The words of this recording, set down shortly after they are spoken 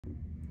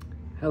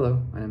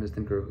Hello, my name is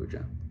Dinkar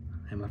Ahujar.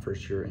 I'm a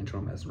first-year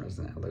internal medicine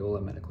resident at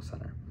Loyola Medical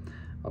Center.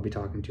 I'll be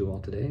talking to you all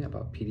today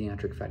about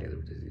pediatric fatty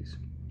liver disease.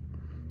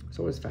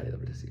 So what is fatty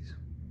liver disease?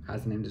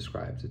 As the name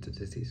describes, it's a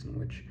disease in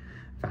which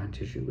fat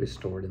tissue is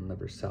stored in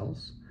liver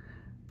cells.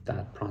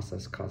 That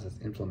process causes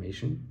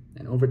inflammation,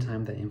 and over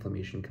time that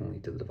inflammation can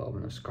lead to the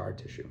development of scar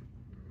tissue.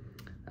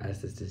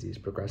 As this disease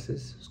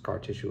progresses, scar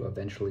tissue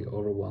eventually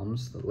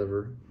overwhelms the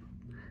liver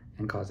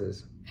and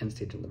causes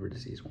end-stage liver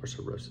disease or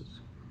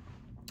cirrhosis.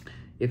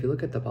 If you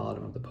look at the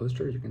bottom of the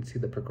poster, you can see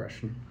the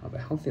progression of a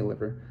healthy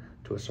liver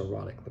to a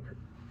cirrhotic liver.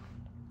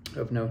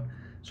 Of note,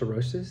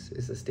 cirrhosis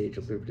is a stage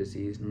of liver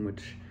disease in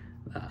which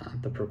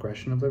the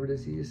progression of liver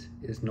disease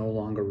is no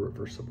longer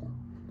reversible.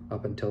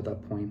 Up until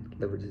that point,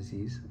 liver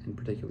disease, and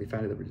particularly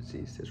fatty liver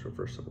disease, is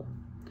reversible.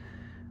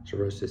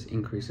 Cirrhosis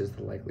increases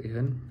the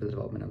likelihood for the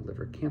development of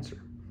liver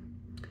cancer.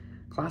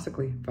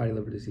 Classically, fatty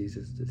liver disease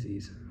is a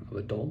disease of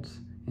adults,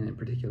 and in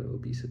particular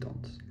obese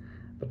adults.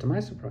 But to my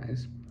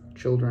surprise,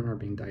 children are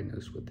being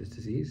diagnosed with this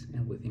disease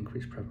and with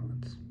increased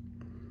prevalence.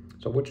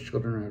 So which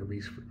children are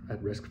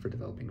at risk for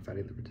developing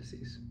fatty liver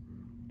disease?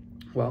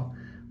 Well,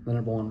 the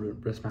number one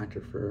risk factor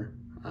for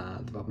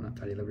development of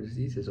fatty liver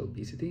disease is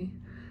obesity,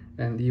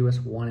 and in the US,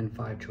 1 in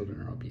 5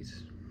 children are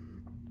obese.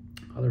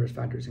 Other risk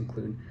factors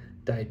include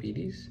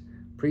diabetes,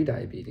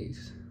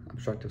 prediabetes,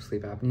 obstructive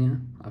sleep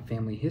apnea, a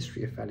family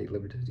history of fatty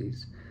liver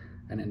disease,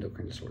 and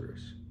endocrine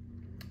disorders.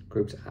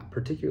 Groups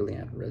particularly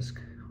at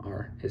risk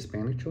are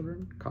Hispanic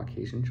children,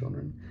 Caucasian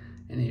children,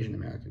 and Asian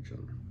American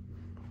children.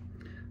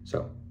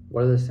 So,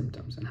 what are the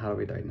symptoms and how do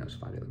we diagnose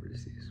fatty liver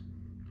disease?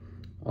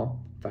 Well,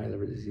 fatty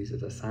liver disease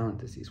is a silent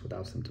disease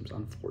without symptoms,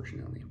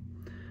 unfortunately.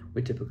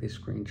 We typically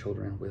screen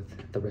children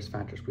with the risk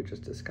factors we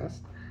just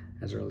discussed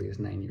as early as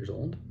 9 years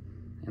old,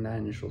 and that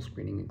initial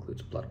screening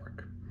includes blood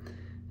work.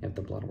 If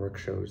the blood work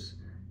shows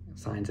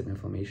signs of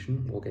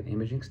inflammation, we'll get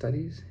imaging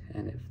studies,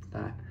 and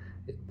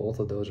if both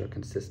of those are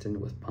consistent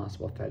with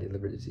possible fatty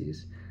liver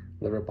disease,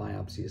 liver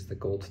biopsy is the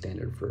gold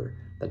standard for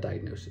the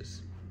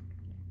diagnosis.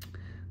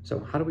 So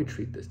how do we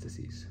treat this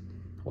disease?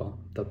 Well,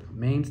 the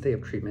mainstay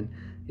of treatment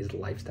is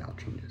lifestyle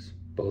changes,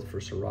 both for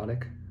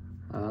cirrhotic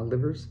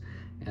livers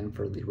and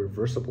for the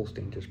reversible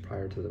stages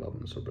prior to the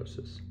development of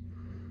cirrhosis.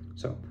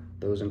 So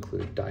those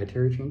include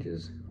dietary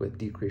changes with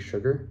decreased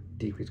sugar,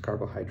 decreased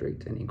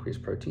carbohydrate, and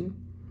increased protein,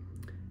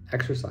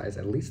 exercise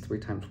at least 3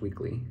 times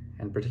weekly,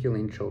 and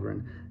particularly in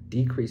children,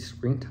 decreased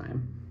screen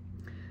time.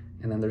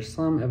 And then there's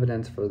some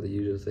evidence for the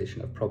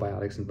utilization of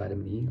probiotics and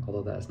vitamin E,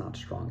 although that is not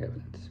strong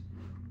evidence.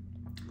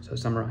 So to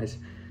summarize,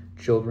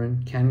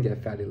 children can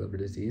get fatty liver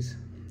disease,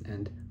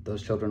 and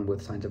those children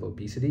with signs of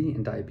obesity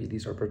and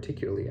diabetes are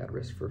particularly at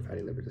risk for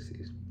fatty liver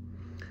disease.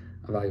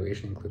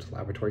 Evaluation includes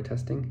laboratory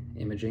testing,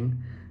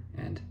 imaging,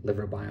 and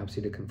liver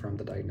biopsy to confirm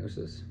the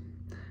diagnosis.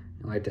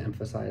 I'd like to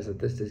emphasize that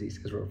this disease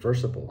is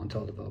reversible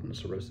until development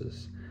of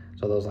cirrhosis,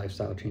 so those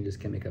lifestyle changes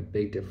can make a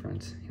big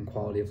difference in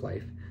quality of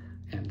life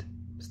and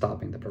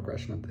stopping the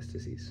progression of this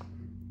disease.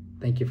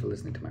 Thank you for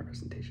listening to my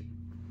presentation.